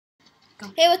Go.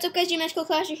 Hey, what's up, guys? Magical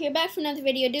Clasher here, back for another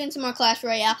video, doing some more Clash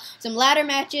Royale, some ladder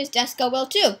matches. Desco will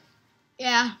too.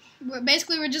 Yeah, we're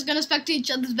just gonna spectate each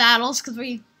other's battles because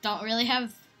we don't really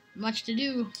have much to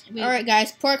do. All right,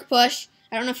 guys. Pork push.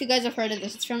 I don't know if you guys have heard of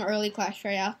this. It's from early Clash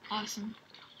Royale. Awesome.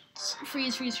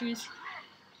 Freeze.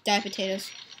 Die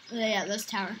potatoes. Yeah, that's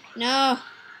tower. No.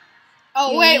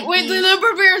 Oh, wait, the little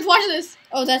barbarians, watch this.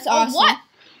 Oh, that's awesome.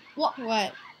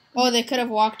 What? Oh, they could have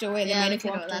walked away. They Yeah, might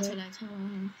have walked that's away. what I told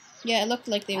him. Yeah, it looked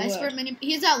like they would.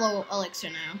 He's at low elixir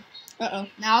now. Uh-oh.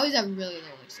 Now he's at really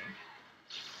low elixir.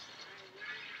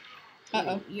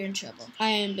 Uh-oh. You're in trouble. I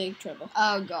am in big trouble.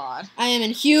 Oh, God. I am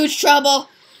in huge trouble.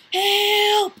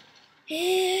 Help!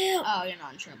 Help! Oh, you're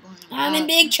not in trouble anymore. I'm in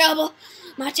big trouble.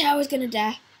 My tower's gonna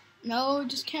die. No,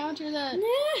 just counter that.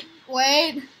 Nah.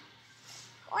 Wait.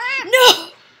 No!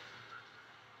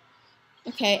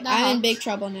 Okay, That I'm in helps. big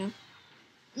trouble now.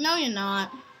 No, you're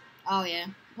not. Oh, yeah.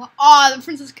 Well, oh, the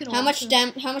princess could have How much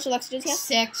elixir does he have?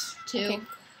 6, 2,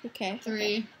 Okay.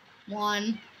 3,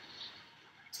 1,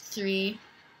 3,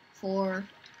 4,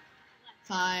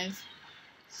 5,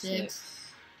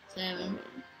 6, 7,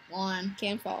 1. Okay,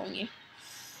 I'm following you.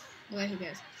 Wait, who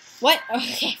cares? What?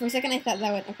 Okay, for a second I thought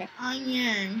that would. Okay.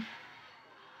 Yang.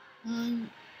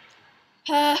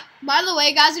 By the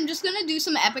way, guys, I'm just gonna do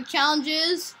some epic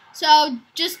challenges. So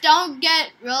just don't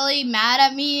get really mad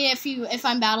at me if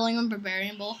I'm battling on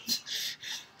Barbarian Bull.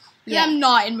 Yeah. I'm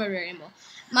not in Barbarian Bull.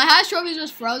 My highest trophy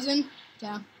was Frozen.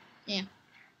 So yeah.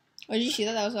 Oh, did you see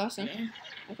that? That was awesome. Yeah.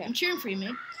 Okay. I'm cheering for you,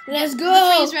 mate. Let's Get the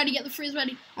go. freeze ready. Get the freeze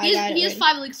ready. He has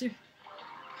 5 elixir.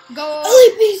 Go.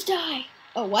 Elite bees die.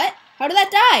 Oh, what? How did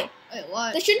that die? Wait,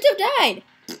 what? That shouldn't have died.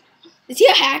 Is he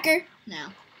a hacker?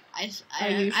 No. Are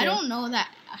you I sure? don't know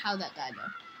how that died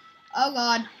though. Oh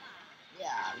God.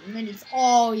 Yeah, minutes.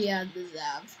 Oh yeah, the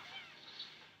Zav.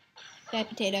 Die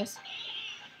potatoes.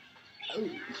 Oh.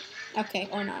 Okay,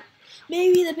 or not.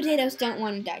 Maybe the potatoes don't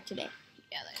want to die today.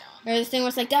 Yeah, they Or this thing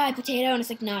was like, die potato, and it's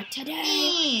like, not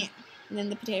today. don't. And then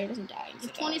the potato doesn't die. It's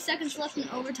With like, 20 oh, seconds left in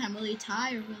overtime, will he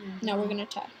tie or will he? No, we're gonna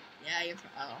tie. Yeah, you're.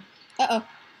 Oh. Uh-oh.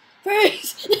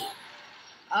 Freeze!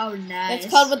 Oh, nice.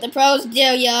 That's called what the pros do,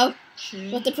 yo.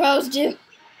 True. What the pros do.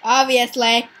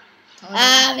 Obviously. Totally.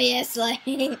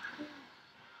 Obviously.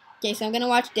 Okay, so I'm gonna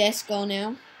watch Desco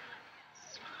now.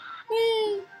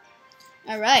 Woo.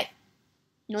 Alright.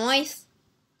 Noise.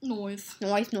 Noise.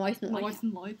 Noise.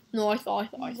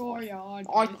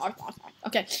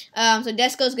 Okay. So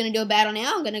Desco's gonna do a battle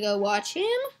now. I'm gonna go watch him.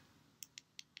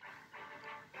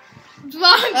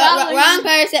 Wrong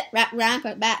person.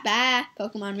 Bye,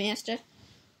 Pokemon Master.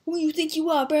 Who you think you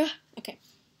are, bruh? Okay.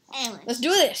 Anyway. Let's do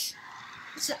this.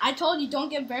 So I told you don't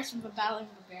get embarrassed with battling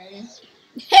barbarians.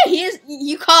 Hey, he is.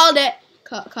 You called it.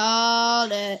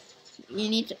 Called it. You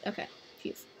need to. Okay.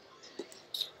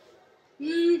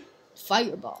 Phew.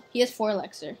 Fireball. He has 4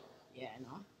 elixir. Yeah, I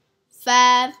know.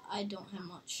 5, I don't have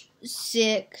much.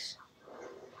 6,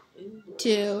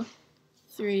 2,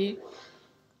 3.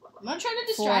 I'm gonna try to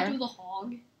distract 4. you with a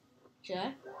hog. Should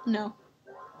I? No.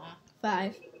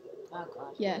 5. Oh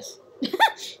God. Yes.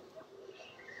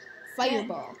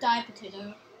 Fireball. Die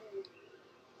potato.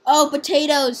 Oh,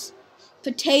 potatoes.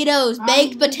 Potatoes.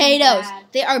 Baked potatoes. bad.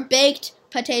 They are baked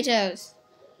potatoes.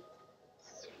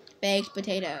 Baked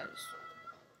potatoes.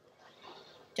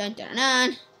 Dun dun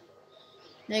dun.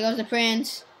 There goes the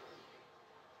prince.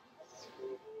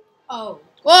 Oh.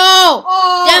 Whoa!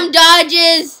 Oh. Them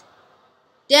dodges.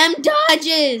 Them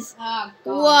dodges. Oh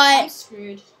God. What? I'm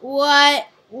screwed. What?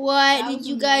 That Did was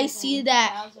you guys amazing. see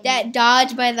That was that amazing.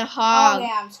 dodge by the hog? Oh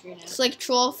yeah, I'm screwed now. It's like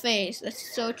troll face.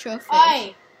 That's so troll face.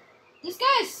 Hey, this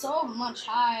guy is so much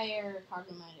higher card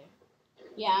than I do.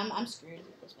 Yeah, I'm screwed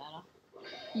with this battle.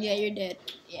 Yeah, you're dead.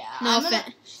 Yeah. No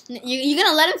offense. You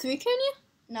gonna let him 3-can you?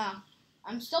 No.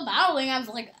 I'm still battling. I have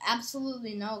like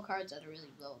absolutely no cards that are really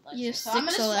low. You have so 6 I'm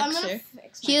elixir. gonna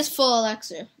fix He my- has full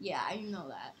elixir. Yeah, I know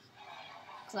that.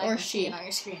 'Cause I Or can see she. it on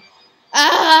your screen.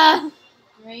 Ah!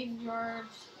 Graveyard.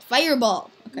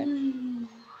 Fireball. Okay.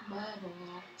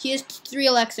 Bubble. He has 3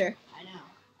 elixir. I know.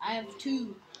 I have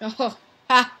 2. Oh,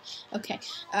 ha. Okay.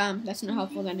 That's not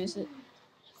helpful then, is it?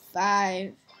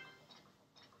 5,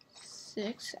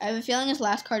 6. I have a feeling his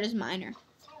last card is minor.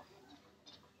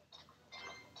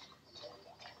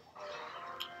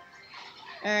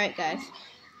 Alright, guys.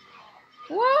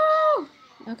 Woo!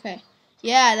 Okay.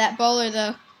 Yeah, that bowler,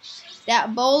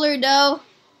 though.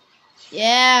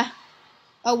 Yeah.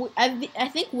 Oh, I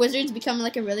think Wizards become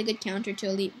like a really good counter to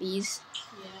Elite Bees.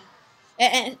 Yeah.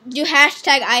 And do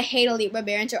hashtag I hate Elite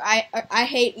Barbarians or I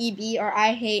hate EB or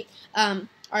I hate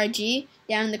RG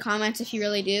down in the comments if you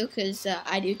really do, because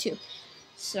I do too.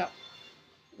 So,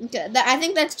 okay, I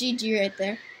think that's GG right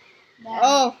there.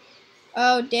 Oh.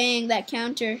 Oh, dang, that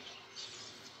counter.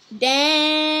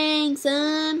 Dang,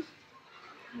 son.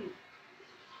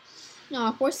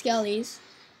 No, poor Skellies.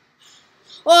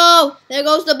 Oh, there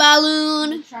goes the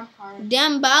balloon.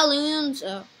 Damn balloons.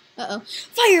 Oh, uh-oh.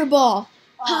 Fireball.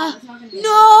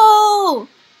 No.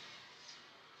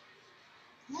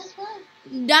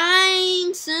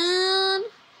 Dying, son.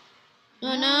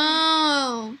 Oh,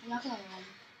 no.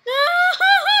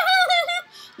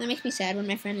 That makes me sad when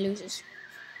my friend loses.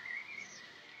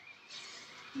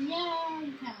 No,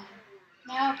 you can't.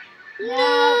 No.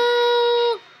 No.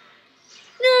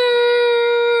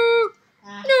 No.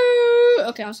 No.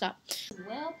 Okay, I'll stop.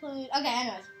 Well played. Okay,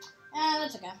 anyways.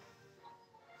 That's okay.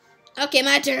 Okay,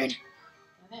 my turn.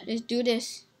 Okay. Let's do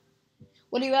this.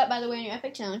 What are you at, by the way, in your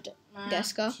epic challenge?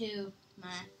 Desco? 2.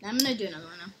 I'm gonna do another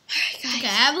one now. Alright, guys. Okay, I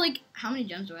have like, how many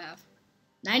gems do I have?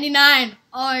 99.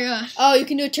 Oh my gosh. Oh, you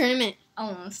can do a tournament.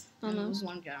 Almost. Almost.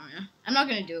 One gem, yeah. I'm not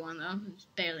gonna do one though. It's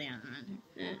barely on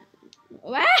the run.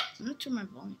 What? I'm gonna turn my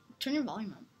volume. Turn your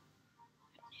volume up.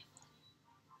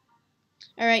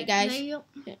 Alright, guys. There you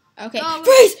go. Okay. Oh,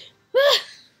 Freeze!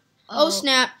 Oh,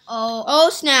 snap. Oh. Oh,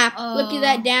 snap. Oh. Look at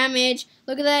that damage.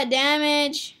 Look at that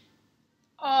damage.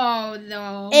 Oh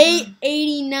no.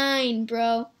 889,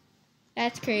 bro.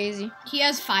 That's crazy. He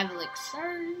has 5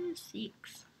 elixirs.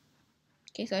 6.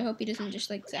 Okay, so I hope he doesn't just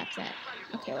like zap that.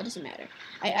 Okay, well, it doesn't matter.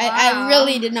 I Wow.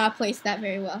 really did not place that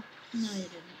very well. No, you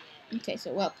didn't. Okay,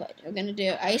 so well played. We're gonna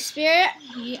do Ice Spirit.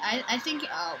 I think.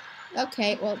 Oh.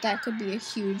 Okay, well that could be a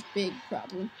huge, big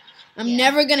problem. I'm Yeah.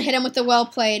 never gonna hit him with a well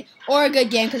played or a good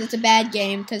game because it's a bad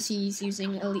game because he's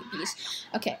using Elite Beast.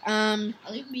 Okay,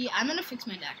 Elite B. I'm gonna fix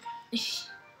my deck.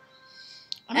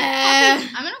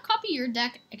 I'm gonna copy your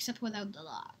deck except without the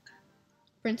lock.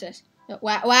 Princess. Oh,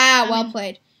 wow, well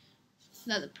played.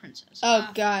 Not the princess. Oh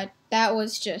god, that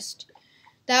was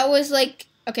like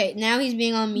okay. Now he's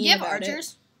being all mean Do you have about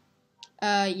archers?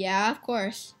 Yeah, of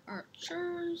course.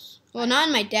 Archers. Well, not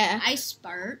in my deck. I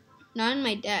Spart. Not in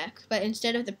my deck, but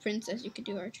instead of the princess, you could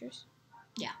do archers.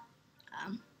 Yeah.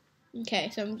 Okay,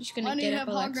 so I'm just gonna Why do you get have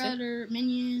up Alexa. Hograt or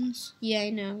minions? Yeah, I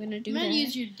know. I'm gonna do I'm gonna that.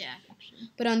 use your deck actually.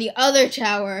 But on the other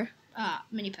tower,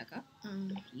 Mini P.E.K.K.A.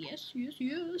 Yes.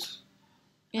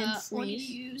 and What do freeze.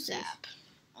 you use? Zap.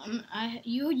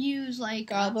 You use like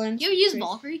Goblins. you use Freeze.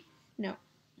 Valkyrie? No.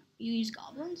 You use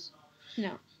goblins?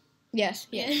 Yes,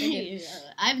 I do.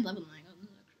 I have level 9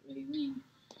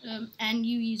 goblins. And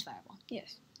you use fireball.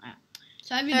 Yes.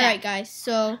 So I have your All deck. right, guys.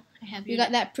 So I have you your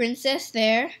got deck. that princess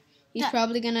there. He's Yeah.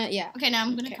 probably gonna Okay, now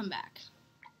I'm gonna Okay. come back.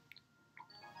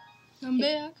 Come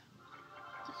back.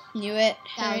 knew it.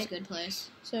 That All was right. good place.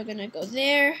 So we're gonna go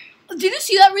there. Did you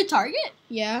see that retarget?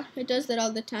 Yeah, it does that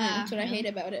all the time. That's what I really? hate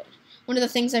about it. One of the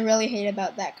things I really hate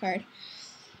about that card.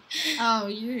 Oh,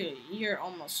 you're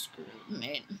almost screwed,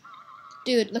 mate.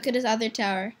 Dude, look at his other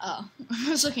tower. Oh, I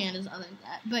was looking at his other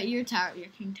that, but your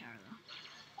king tower though.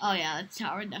 Oh yeah, that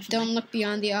tower definitely. Don't look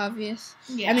beyond the obvious.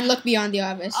 Yeah. I mean, look beyond the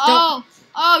obvious. Oh,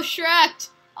 Shrek.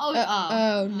 Oh,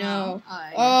 Oh no.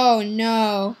 yeah. Oh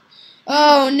no.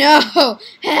 Oh no.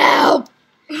 Help.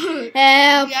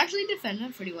 Help. You actually defended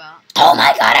it pretty well. Oh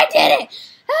my god, I did it.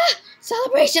 Ah,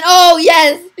 celebration. Oh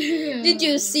yes. Did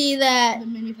you see that? The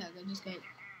mini P.E.K.K.A. just got.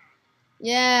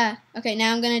 Yeah. Okay,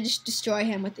 now I'm gonna just destroy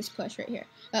him with this push right here.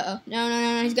 Uh-oh.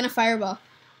 No. He's gonna fireball.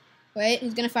 Wait,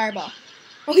 he's gonna fireball.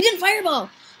 Oh, he didn't fireball.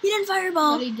 He didn't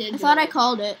fireball. But he did I do thought I it.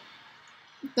 called it.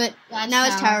 But That's now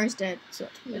his how- tower's dead, so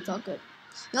it's all good.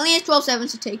 He only has 12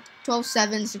 sevens to take. 12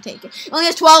 sevens to take it. He only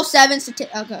has 12 sevens to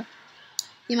take. Okay.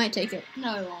 He might take it.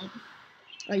 No, it won't.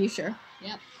 Are you sure?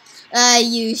 Yep. Are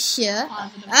you sure?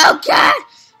 Positive. Oh god!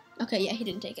 Okay, yeah, he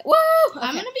didn't take it. Woo! Okay.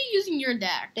 I'm gonna be using your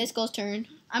deck. Disco's turn.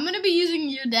 I'm gonna be using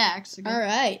your decks. Okay?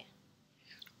 Alright.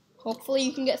 Hopefully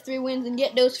you can get 3 wins and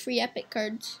get those free epic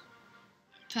cards.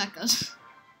 P.E.K.K.A.s.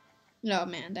 No,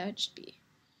 man, that would just be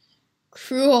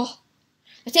cruel.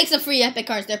 Let's take some free epic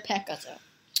cards. They're P.E.K.K.A. So.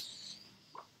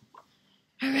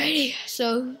 Alrighty.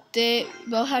 So they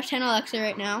both have 10 elixir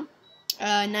right now.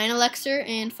 9 elixir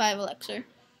and 5 elixir.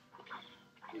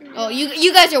 Oh,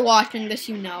 you guys are watching this,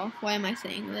 you know. Why am I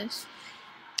saying this?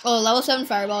 Oh, level 7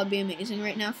 fireball would be amazing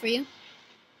right now for you.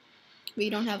 But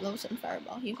you don't have level 7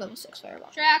 fireball. You have level 6 fireball.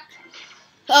 Track.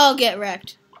 Oh, get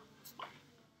wrecked.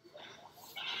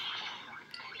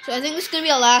 So I think this is going to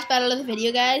be the last battle of the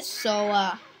video, guys. So,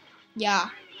 yeah.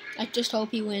 I just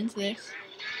hope he wins this.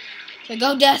 So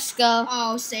go, Desco.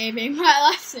 Oh, saving my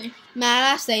life. Saving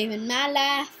My life, saving my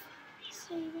life.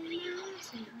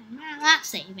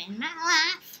 saving my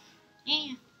life.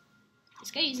 Yeah.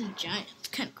 This guy uses giant. It's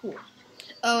kind of cool.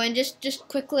 Oh, and just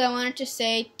quickly, I wanted to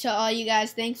say to all you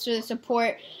guys, thanks for the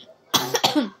support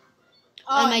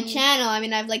on my channel. I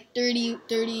mean, I have like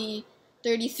 33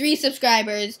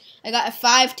 subscribers. I got a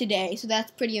 5 today, so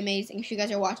that's pretty amazing. If you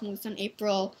guys are watching this on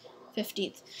April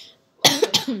 15th.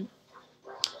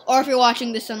 Or if you're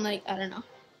watching this on, like, I don't know,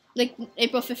 like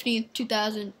April 15th,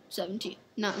 2017.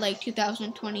 Not like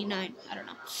 2029. I don't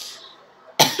know.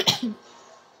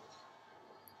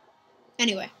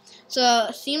 Anyway, so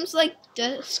it seems like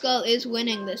Skull is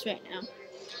winning this right now.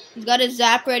 He's got his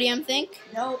zap ready, I think.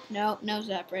 Nope. No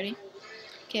zap ready.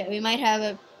 Okay, we might have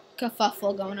a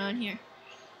kerfuffle going on here.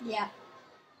 Yeah.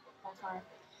 By far.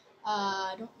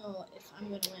 I don't know if I'm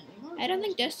going to win. I don't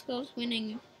think Disco's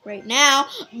winning right now,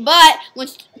 but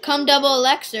once come double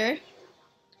elixir,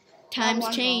 times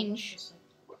change.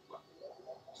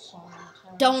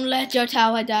 Don't let your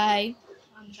tower die.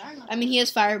 I mean, he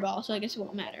has fireball, so I guess it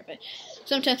won't matter, but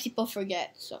sometimes people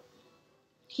forget, so.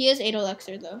 He has 8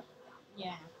 elixir, though.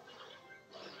 Yeah.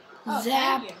 Oh,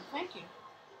 Zap. Thank you.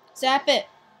 Zap it.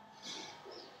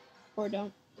 Or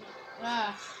don't.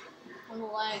 I'm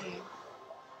lagging.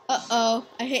 Uh-oh.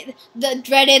 I hate the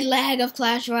dreaded lag of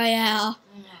Clash Royale.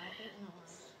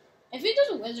 If he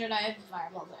does a wizard, I have a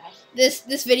fireball back.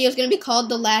 This video is going to be called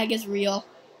The Lag is Real.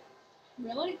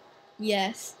 Really?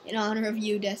 Yes, in honor of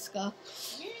you, Disco.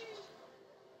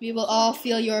 We will all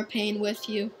feel your pain with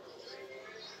you.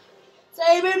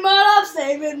 Saving my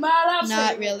life.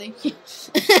 Not really.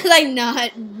 Like,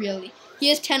 not really. He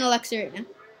has 10 elixir right now.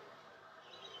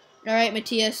 Alright,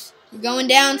 Matthias. You're going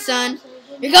down, son.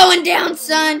 You're going down,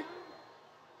 son.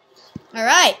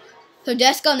 Alright. So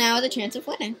Disco now has a chance of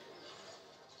winning.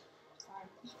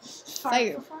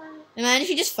 Fire. Imagine if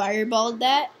you just fireballed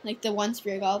that. Like the one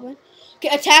spear goblin. Okay,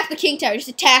 attack the king tower. Just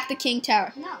attack the king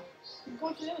tower. No. I'm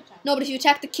going to the other tower. No, but if you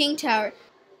attack the king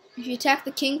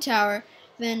tower,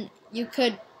 then you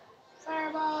could.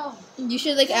 Fireball. You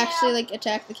should like actually like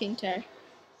attack the king tower.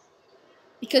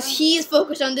 Because he's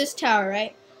focused on this tower,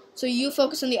 right? So you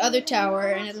focus on the other tower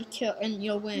and it'll kill and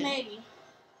you'll win. Maybe.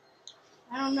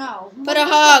 I don't know. Put a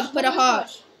hog. Put a hog.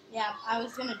 Yeah, I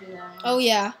was gonna do that. Oh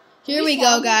yeah. Here we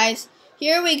go, guys.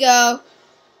 Here we go.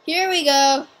 Here we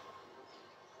go.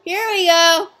 Here we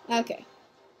go. Okay.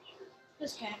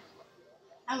 Just kidding.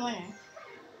 I'm winning.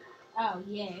 Oh,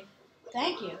 yay.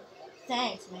 Thank you.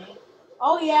 Thanks, mate.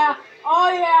 Oh, yeah.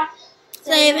 Oh, yeah.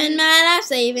 Saving my life,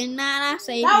 saving my life,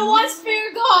 saving that one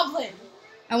spear goblin.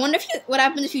 I wonder what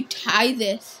happens if you tie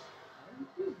this.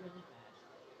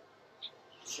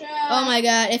 Oh my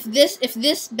god, if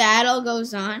this battle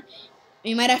goes on,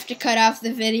 we might have to cut off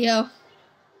the video.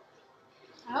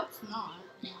 I hope it's not.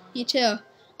 Me too.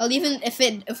 I'll leave in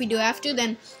if we do have to,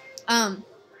 then I'll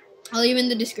leave in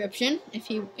the description if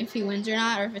he wins or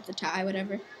not, or if it's a tie,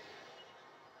 whatever.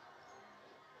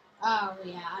 Oh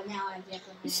yeah, now I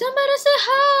definitely. Somebody say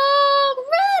Hog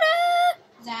Rider.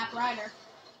 Zap Rider.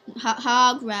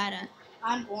 Hog Rider.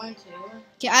 I'm going to.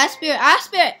 Okay, Ice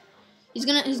Spirit. He's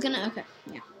gonna. Okay,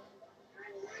 yeah.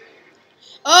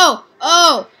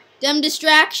 Oh, them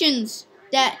distractions.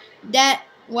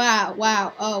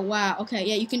 Wow. Oh wow. Okay,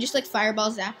 yeah, you can just like fireball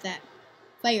zap that.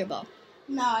 Fireball.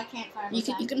 No, I can't fireball.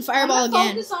 You can fireball I'm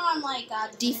again. Focus on like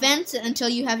defense until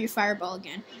you have your fireball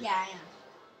again. Yeah, I am.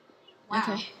 Wow.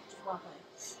 Okay. Well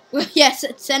played. Yes,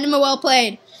 send him a well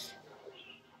played.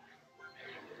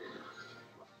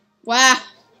 Wow.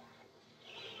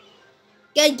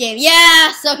 Good game.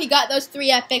 Yeah, so he got those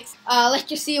 3 epics. Let's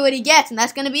just see what he gets, and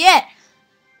that's going to be it.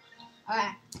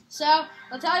 Alright, so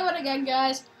I'll tell you what again,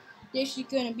 guys. This is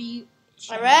going to be...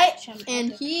 Alright,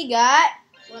 and he got...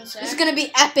 This is going to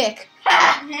be epic.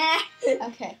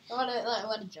 Okay. What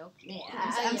a joke. Yeah,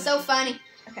 I'm so funny.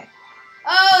 Okay.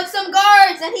 Oh, it's some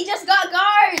guards, and he just got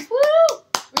guards. Woo!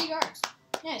 3 guards.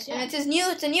 Yes, yeah. And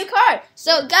it's a new card.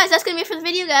 So, guys, that's going to be it for the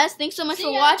video, guys. Thanks so much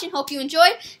for watching. Hope you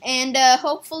enjoyed. And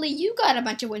hopefully you got a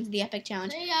bunch of wins in the Epic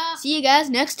Challenge. See ya. See you guys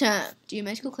next time.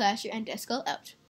 Geometrical Clasher and Disco out.